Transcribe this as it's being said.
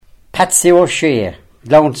Patsy or Shea,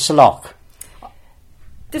 Loch.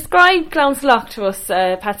 Describe Loch to us,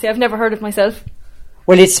 Patsy. I've never heard of myself.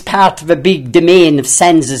 Well, it's part of a big domain of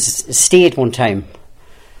Sands' estate one time.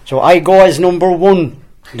 So I go as number 1,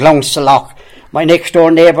 Loch. My next door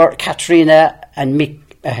neighbour, Katrina and Mick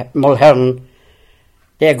Mulhern,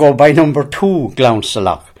 they go by number 2,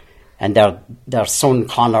 Loch. And their son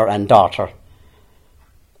Connor and daughter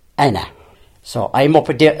Anna. So I'm up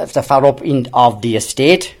at the far up end of the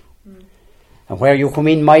estate. And where you come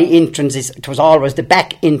in, my entrance it was always the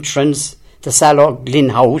back entrance, the Sallow Glynn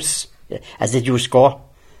House, as it used to go.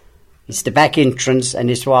 It's the back entrance, and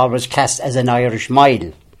it's always classed as an Irish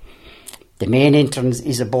mile. The main entrance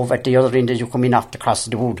is above at the other end as you come in off the cross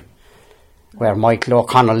of the wood, where Michael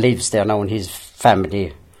O'Connell lives there now and his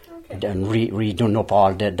family, and redone up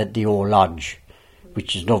all the old lodge,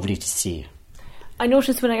 which is lovely to see. I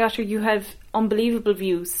noticed when I got here you have unbelievable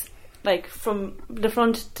views, like from the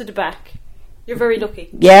front to the back. You're very lucky.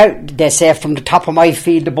 Yeah, they say from the top of my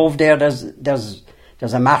field above there, there's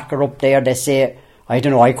a marker up there. They say, I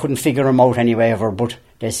don't know, I couldn't figure them out anyway ever, but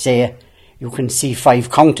they say you can see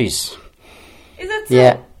 5 counties. Is that so?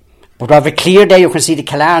 Yeah, but on a clear day you can see the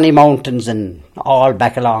Killarney Mountains and all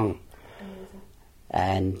back along. Amazing.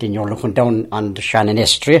 And then you're looking down on the Shannon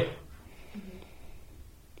Estuary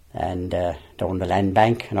and down the land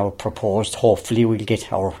bank, and our proposed, hopefully we'll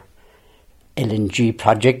get our LNG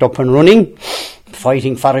project up and running,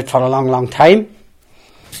 fighting for it for a long, long time.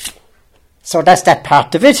 So that's that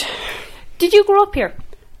part of it. Did you grow up here?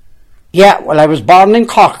 Yeah, well, I was born in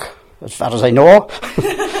Cork, as far as I know.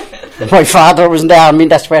 My father was in the army,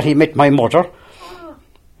 that's where he met my mother. Oh,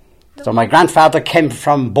 so my grandfather came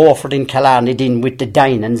from Beaufort in Killarney, then with the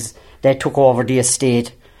Dinans. They took over the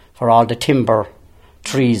estate for all the timber,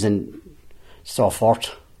 trees and so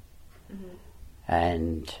forth.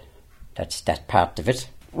 And that's that part of it.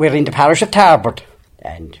 We're in the parish of Tarbert,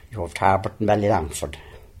 and you have Tarbert and Ballylangford.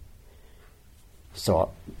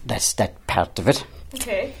 So that's that part of it.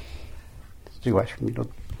 Okay. See what?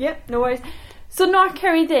 Yeah, no worries. So North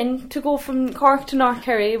Kerry then, to go from Cork to North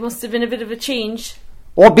Kerry, it must have been a bit of a change.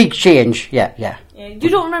 Oh, big change, yeah. You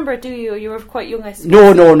don't remember it, do you? You were quite young, I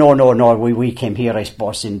suppose. No. We came here, I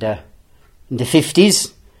suppose, in the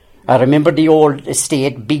 50s. I remember the old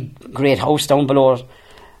estate, big, great house down below.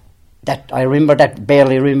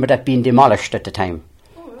 Barely remember that being demolished at the time.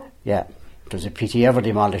 Oh, right. Yeah, it was a pity ever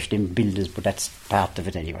demolished in buildings, but that's part of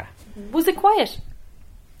it anyway. Was it quiet?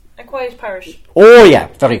 A quiet parish? Oh yeah,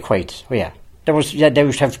 very quiet. Oh yeah, they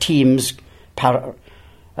used to have teams,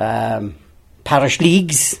 parish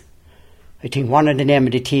leagues. I think one of the name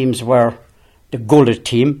of the teams were the Gullet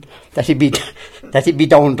team. That'd be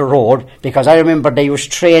down the road, because I remember they used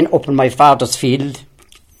to train up in my father's field.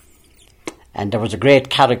 And there was a great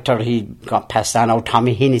character, he got passed on out,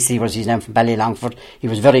 Tommy Hennessy was his name, from Ballylangford. He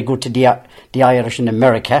was very good to the Irish in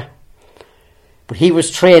America. But he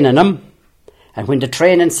was training them, and when the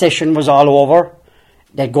training session was all over,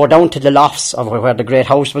 they'd go down to the lofts of where the great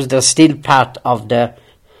house was. There's still part of the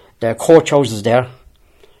coach houses there.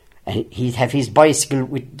 And he'd have his bicycle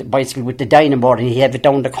with the dining board, and he'd have it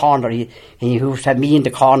down the corner. He used to have me in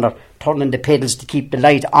the corner, turning the pedals to keep the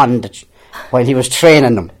light on while he was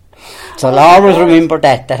training them. So I'll always remember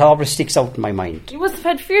that. That always sticks out in my mind. You must have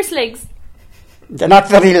had fierce legs. They're not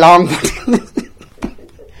very long,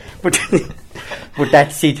 but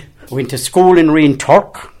that's it. Went to school in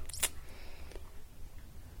Reenturk.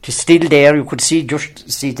 It's still there. You could see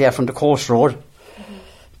there from the coast road.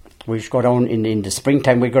 We used to go down in the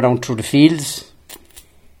springtime. We go down through the fields.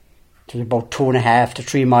 It was about 2.5 to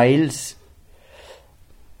 3 miles,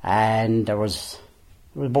 and there was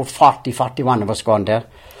about 41 of us going there.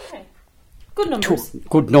 Good numbers.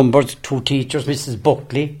 Good numbers. 2 teachers, Mrs.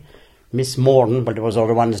 Buckley, Miss Morton, but there was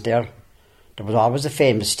other ones there. There was always a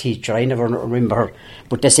famous teacher. I never remember her.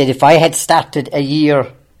 But they said if I had started a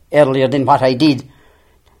year earlier than what I did,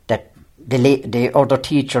 that the other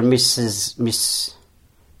teacher, Mrs.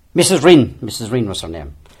 Rynn was her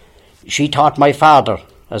name. She taught my father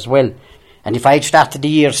as well. And if I had started a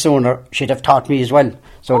year sooner, she'd have taught me as well.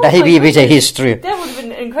 So that'd be a bit of history. That would have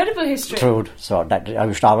been incredible history. True. So I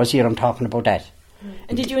used to always hear him talking about that.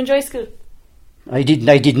 And did you enjoy school? I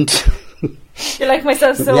didn't. You're like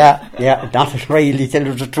myself, so... Yeah, not really, tell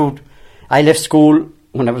you the truth. I left school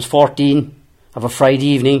when I was 14 of a Friday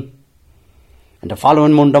evening. And the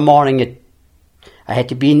following Monday morning, I had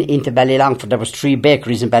to be into Ballylangford. There was 3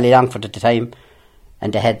 bakeries in Ballylangford at the time.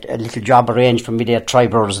 And they had a little job arranged for me there,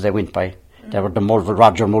 Tribers they went by. They were the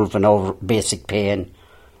Roger Mulvin over basic pay, and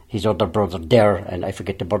his other brother there, and I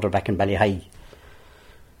forget the brother back in Ballyhigh.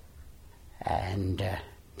 And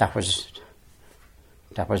that was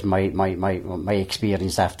That was my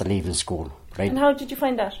experience after leaving school. Right? And how did you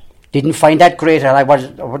find that? Didn't find that great. I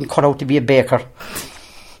wasn't cut out to be a baker.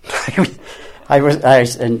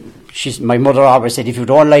 My mother always said, if you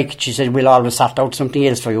don't like it, she said, we'll always sort out something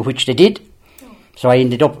else for you, which they did. Oh. So I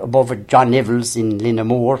ended up above at John Neville's in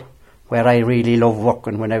Linnamore, where I really loved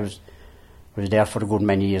working when I was there for a good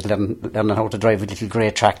many years, learning how to drive a little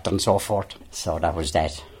grey tractor and so forth. So that was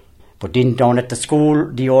that. But then down at the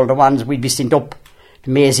school, the older ones, we'd be sent up.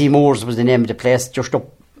 Maisie Moore's was the name of the place, just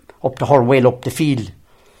up to her well up the field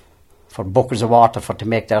for buckets of water to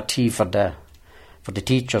make their tea for the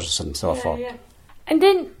teachers and so forth. Yeah. And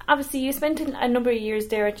then, obviously, you spent a number of years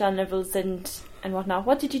there at John Neville's and whatnot.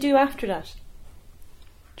 What did you do after that?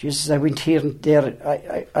 Jesus, I went here and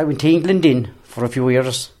there. I went to England for a few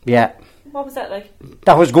years, yeah. What was that like?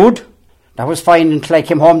 That was good. That was fine until I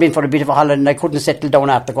came home then for a bit of a holiday and I couldn't settle down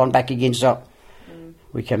after going back again, so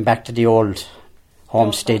we came back to the old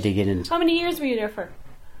homestead again. And how many years were you there for?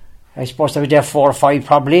 I suppose I was there 4 or 5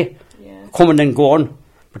 probably, coming and going,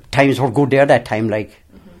 but times were good there that time, like,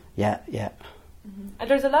 yeah. Mm-hmm. And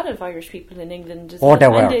there's a lot of Irish people in England. There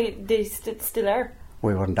were. And they still are.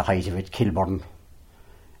 We were in the height of it, Kilburn.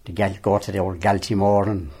 Go to the old Galtymore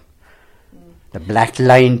and the Black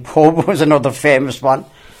Line pub was another famous one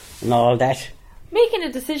and all that. Making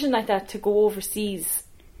a decision like that to go overseas,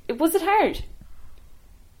 was it hard?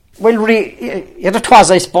 Well, it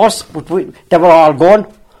was, I suppose, but they were all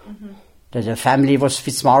gone. The family was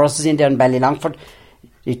Fitzmaurice's in there in Ballylongford.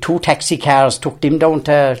 The 2 taxi cars took them down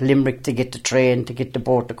to Limerick to get the train, to get the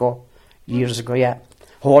boat to go. Years ago, yeah.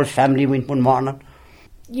 Whole family went one morning.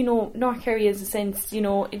 You know, North Kerry is a sense,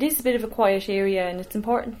 it is a bit of a quiet area and it's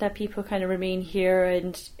important that people kind of remain here,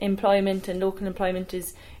 and employment and local employment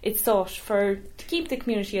it's sought to keep the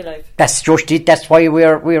community alive. That's just it. That's why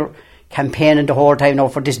we're campaigning the whole time now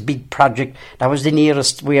for this big project. That was the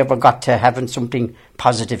nearest we ever got to having something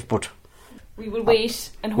positive, but we will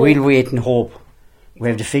wait and hope. We'll wait and hope. We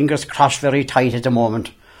have the fingers crossed very tight at the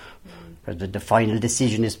moment. The final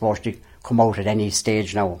decision is supposed to come out at any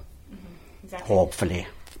stage now. Exactly. Hopefully.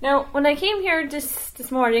 Now, when I came here this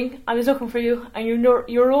morning, I was looking for you, and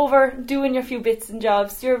you're over doing your few bits and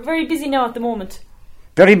jobs. You're very busy now at the moment.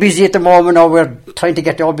 Very busy at the moment now. We're trying to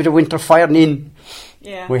get all bit of winter firing in.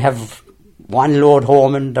 Yeah. We have 1 load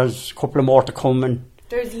home and there's a couple of more to come. And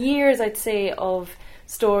there's years, I'd say, of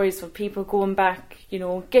stories of people going back,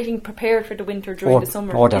 getting prepared for the winter during the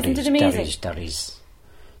summer. Isn't it amazing? There is.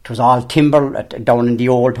 It was all timber down in the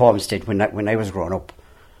old homestead when I was growing up.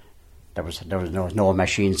 There was no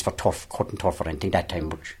machines for cutting tough or anything that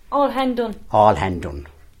time. All hand done. All hand done.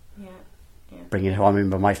 Yeah. Bringing home, I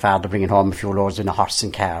remember my father bringing home a few loads in a horse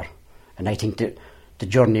and car. And I think the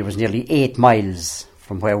journey was nearly 8 miles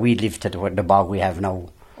from where we lived to the bog we have now.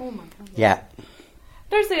 Oh my God. Yeah.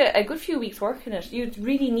 There's a good few weeks work in it. You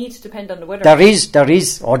really need to depend on the weather. There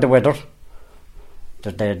is, or the weather.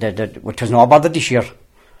 It was no bother this year.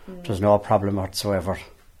 It was no problem whatsoever.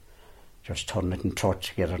 Just turn it and throw it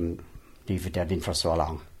together and leave it there in for so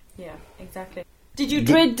long. Yeah, exactly. Did you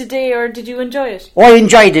dread the day or did you enjoy it? Oh, I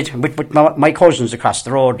enjoyed it with my cousins across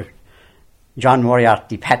the road. John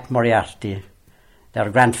Moriarty, Pat Moriarty, their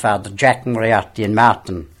grandfather Jack Moriarty and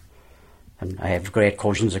Martin. And I have great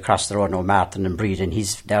cousins across the road now, Martin and Breed, and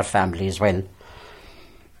their family as well.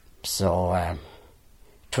 So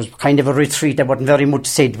it was kind of a retreat. There wasn't very much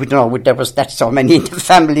said. There was that so many in the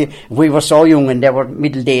family. We were so young and they were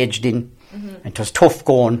middle-aged in. And it was tough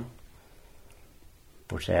going.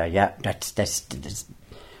 But that's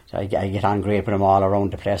I get on great with them all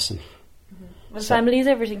around the place. And well, family is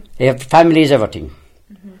everything. Yeah, family is everything.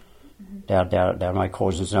 They're my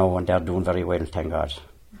cousins now and they're doing very well, thank God.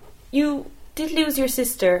 You did lose your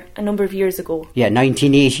sister a number of years ago. Yeah,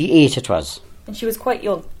 1988 it was. And she was quite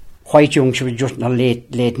young. Quite young. She was just in her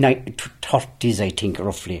late 30s, I think,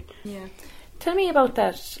 roughly. Yeah. Tell me about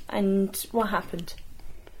that and what happened.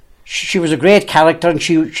 She was a great character, and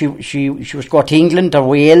she was going to England or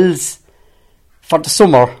Wales for the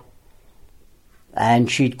summer, and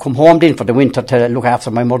she'd come home then for the winter to look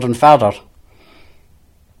after my mother and father.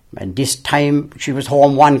 And this time she was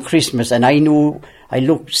home one Christmas, and I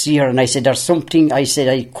see her and I said, there's something. I said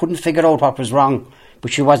I couldn't figure out what was wrong,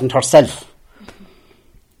 but she wasn't herself.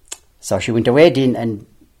 So she went away then, and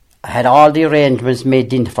I had all the arrangements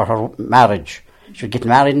made in for her marriage. She would get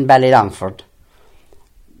married in Ballylongford.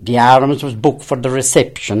 The arms was booked for the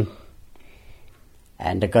reception,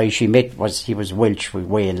 and the guy she met was Welsh with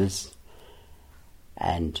Wales,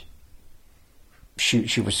 and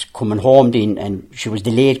she was coming home then, and she was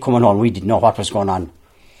delayed coming home. We didn't know what was going on,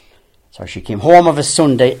 so she came home of a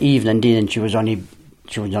Sunday evening then, and she was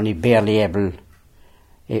only barely able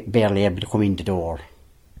barely able to come in the door.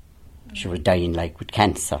 She was dying like with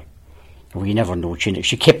cancer. We never knew.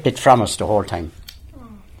 She kept it from us the whole time.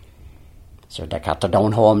 So they got her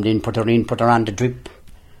down home, then put her on the drip.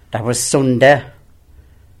 That was Sunday,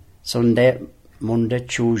 Monday,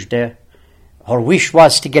 Tuesday. Her wish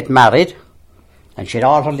was to get married, and she had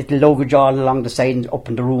all her little luggage all along the side and up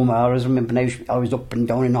in the room. I always remember now I was up and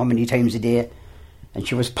down and how many times a day, and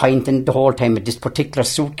she was pointing the whole time at this particular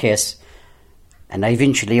suitcase. And I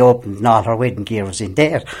eventually opened and all her wedding gear was in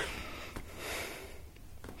there.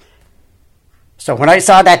 So when I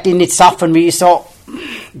saw that, then it softened me. So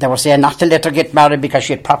they were saying not to let her get married because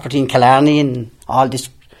she had property in Killarney and all this.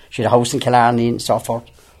 She had a house in Killarney and so forth.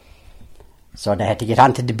 So they had to get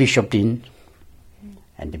on to the bishop then.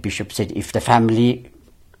 And the bishop said, if the family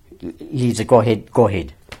leaves it, go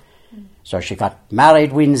ahead. So she got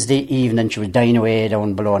married Wednesday evening. She was dying away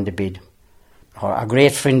down below on the bed. A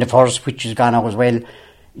great friend of hers, which is gone out as well,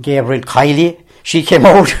 Gabriel Kiley, she came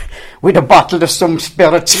out with a bottle of some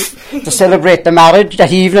spirits to celebrate the marriage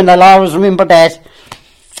that evening. I'll always remember that.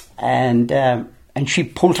 And she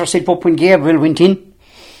pulled herself up when Gabriel went in.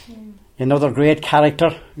 Another great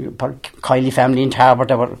character. Kiley family in Tarbert,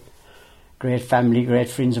 they were great family, great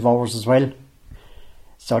friends of ours as well.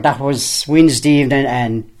 So that was Wednesday evening,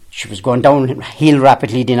 and she was going downhill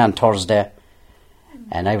rapidly then on Thursday.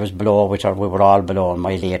 And I was below with her. We were all below, and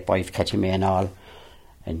my late wife, Katie May and all.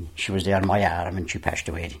 And she was there on my arm, and she passed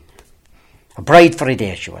away then. A bride for a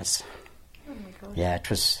day she was. Oh my God. Yeah, it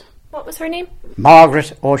was... What was her name?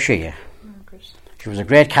 Margaret O'Shea. Margaret. She was a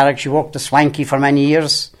great character. She worked the Swanky for many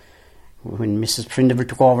years. When Mrs. Prindiville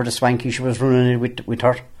took over the Swanky, she was running it with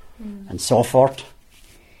her, and so forth.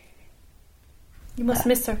 You must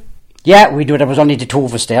miss her. Yeah, we do. There was only the two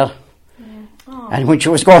of us there. And when she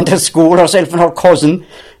was going to school, herself and her cousin,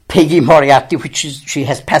 Peggy Moriarty, which she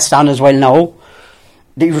has passed on as well now,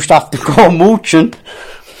 they used to have to go mooching,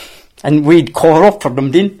 and we'd cover up for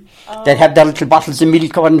them then. They'd have their little bottles of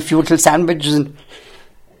milk and a few little sandwiches, and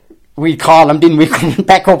we'd call them then. We'd come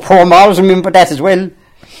back up home. I always remember that as well.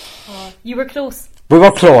 You were close? We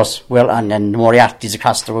were close. Well, and then Moriarty's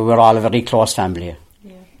across the road. We were all a very close family.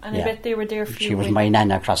 Yeah, and I bet they were there for you. She was my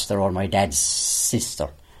nana across the road, my dad's sister.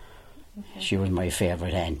 Okay. She was my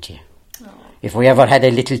favourite auntie. If we ever had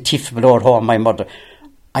a little tiff below at home, my mother,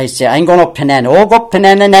 I'd say, I'm going up to Nana. Oh, go up to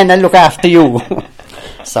Nana, Nana, look after you.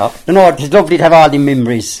 So, it's lovely to have all the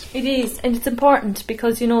memories. It is, and it's important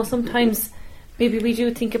because, sometimes maybe we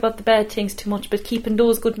do think about the bad things too much, but keeping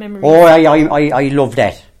those good memories. Oh, I love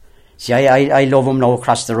that. See, I love him now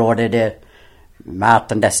across the road there.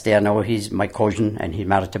 Martin, that's there now, he's my cousin, and he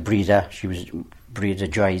married to Breda. She was Breda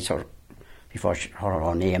Joyce, before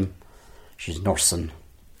her name. She's nursing.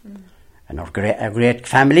 And a great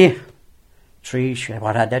family. Three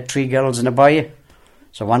girls and a boy.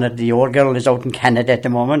 So one of the old girl is out in Canada at the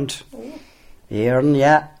moment. Erin,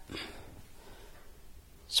 yeah.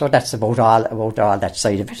 So that's about all that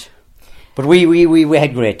side of it. But we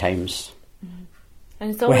had great times.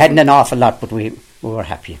 And we hadn't an awful lot, but we were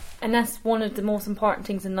happy. And that's one of the most important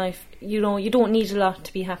things in life. You don't need a lot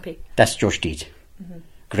to be happy. That's just it.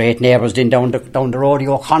 Great neighbours then down the road, the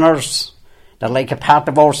O'Connors. They're like a part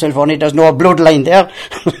of ourselves, only there's no bloodline there.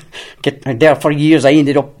 Getting there for years. I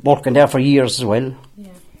ended up working there for years as well.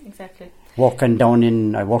 Yeah, exactly. I worked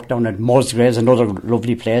down at Musgraves, another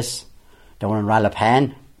lovely place, down in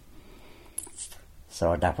Rallopan.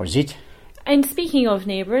 So that was it. And speaking of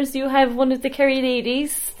neighbours, you have one of the Kerry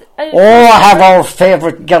ladies. I have our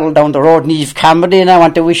favourite girl down the road, Niamh Cameron, and I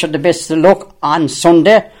want to wish her the best of luck on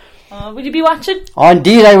Sunday. Will you be watching? Oh,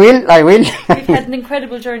 indeed, I will. You've had an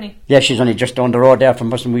incredible journey. Yeah, she's only just down the road there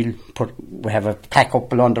from us, and we have a pack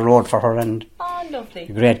up along the road for her, and lovely.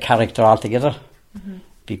 A great character altogether.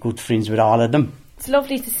 Be good friends with all of them. It's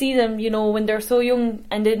lovely to see them, when they're so young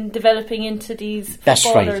and then developing into these That's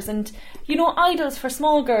footballers, right. And idols for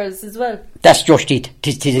small girls as well. That's just it.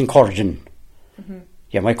 Tis encouraging.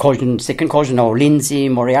 Yeah, my second cousin now, Lindsay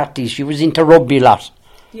Moriarty, she was into rugby a lot.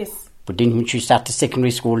 Yes. But then when she started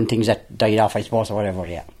secondary school and things, that died off, I suppose, or whatever,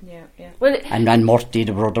 yeah. Yeah. Well, and Murty,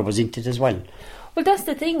 the brother, was into it as well. Well, that's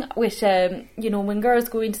the thing with, when girls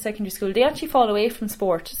go into secondary school, they actually fall away from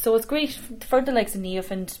sport. So it's great for the likes of Niamh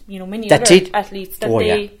and, many that's other it. athletes that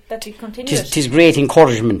they continue it. Tis great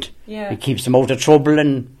encouragement. Yeah. It keeps them out of trouble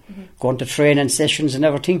and going to training sessions and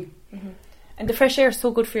everything. And the fresh air is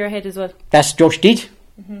so good for your head as well. That's just it.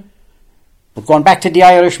 But going back to the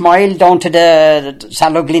Irish Mile, down to the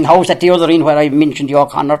Salloglin house at the other end where I mentioned the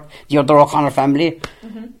other O'Connor family,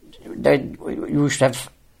 they used to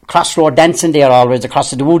have crossroad dancing there always,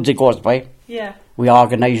 across the woods it goes by. Yeah. We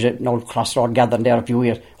organised an old crossroad gathering there a few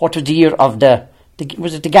years. What was the year of the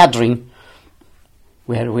was it the Gathering?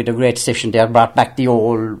 We had a great session there, brought back the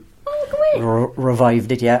old,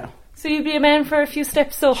 revived it, yeah. So you'd be a man for a few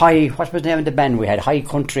steps up. What was the name of the band we had? High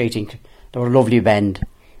Country, I think. They were a lovely band.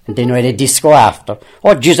 And then we had a disco after.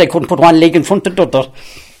 Oh, jeez, I couldn't put one leg in front of the other.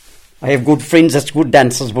 I have good friends that's good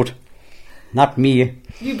dancers, but not me.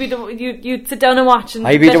 You'd sit down and watch. And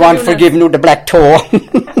I'd be the one for giving you the black toe.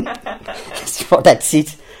 So that's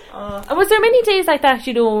it. And was there many days like that,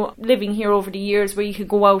 living here over the years, where you could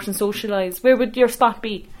go out and socialise? Where would your spot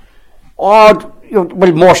be? Oh,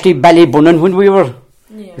 well, mostly Ballybunnon when we were.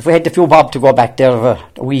 Yeah. If we had a few bob to go back there a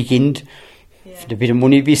weekend, the bit of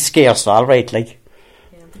money would be scarce, all right, like.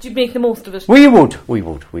 Yeah. But you'd make the most of it. We would.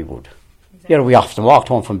 Exactly. Yeah, we often walked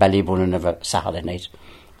home from Ballybunnon of a Saturday night.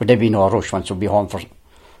 But there'd be no rush once we'd be home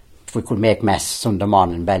if we could make mass Sunday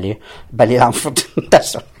morning, Ballylongford.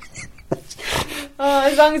 That's all.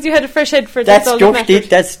 As long as you had a fresh head for it, that's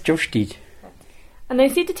just it. And I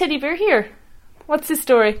see the teddy bear here. What's his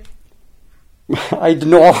story? I don't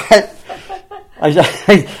know.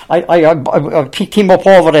 I picked him up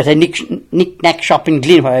over at a knick-knack shop in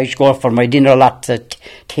Glyn, where I used to go for my dinner a lot at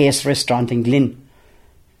Taste Restaurant in Glyn.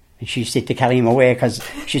 And she said to carry him away because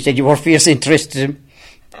she said you were fierce interested in him.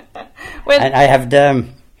 Well, and I have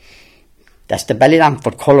that's the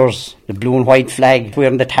Ballylongford colours, the blue and white flag. We're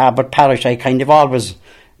in the Tarbert Parish. I kind of always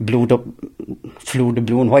flew the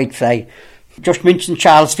blue and white flag. Just mentioned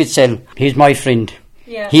Charles Fitzell. He's my friend.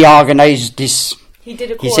 Yeah. He organised this. He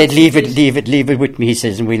did a course. He said, leave it with me, he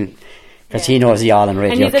says, and we'll, because he knows the all on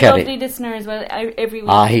radio. And he's a lovely listener as well, every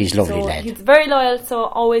week. He's lovely, lad. He's very loyal, so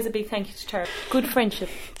always a big thank you to Charles. Good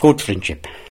friendship.